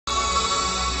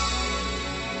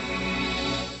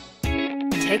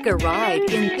Take a ride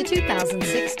in the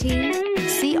 2016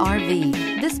 CR-V.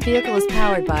 This vehicle is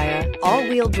powered by a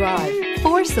all-wheel drive,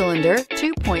 4-cylinder,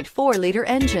 2.4-liter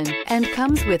engine and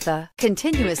comes with a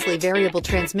continuously variable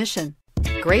transmission.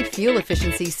 Great fuel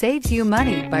efficiency saves you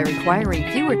money by requiring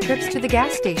fewer trips to the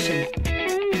gas station.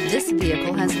 This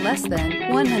vehicle has less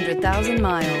than 100,000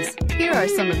 miles. Here are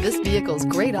some of this vehicle's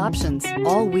great options: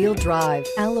 all-wheel drive,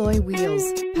 alloy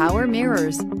wheels, power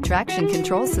mirrors, traction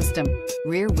control system,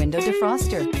 rear window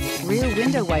defroster, rear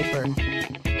window wiper.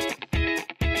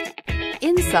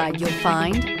 Inside you'll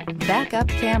find backup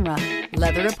camera,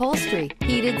 leather upholstery,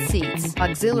 heated seats,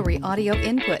 auxiliary audio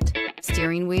input,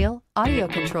 steering wheel audio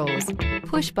controls,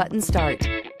 push-button start,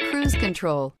 cruise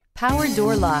control, power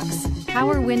door locks,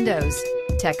 power windows,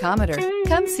 tachometer.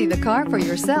 Come see the car for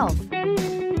yourself.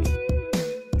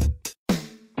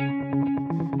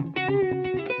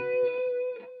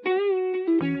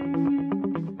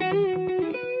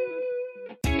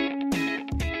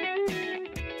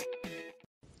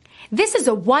 This is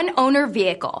a one-owner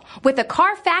vehicle with a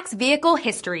Carfax Vehicle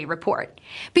History Report.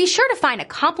 Be sure to find a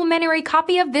complimentary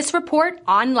copy of this report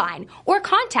online or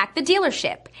contact the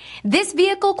dealership. This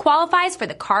vehicle qualifies for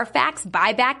the Carfax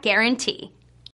Buyback Guarantee.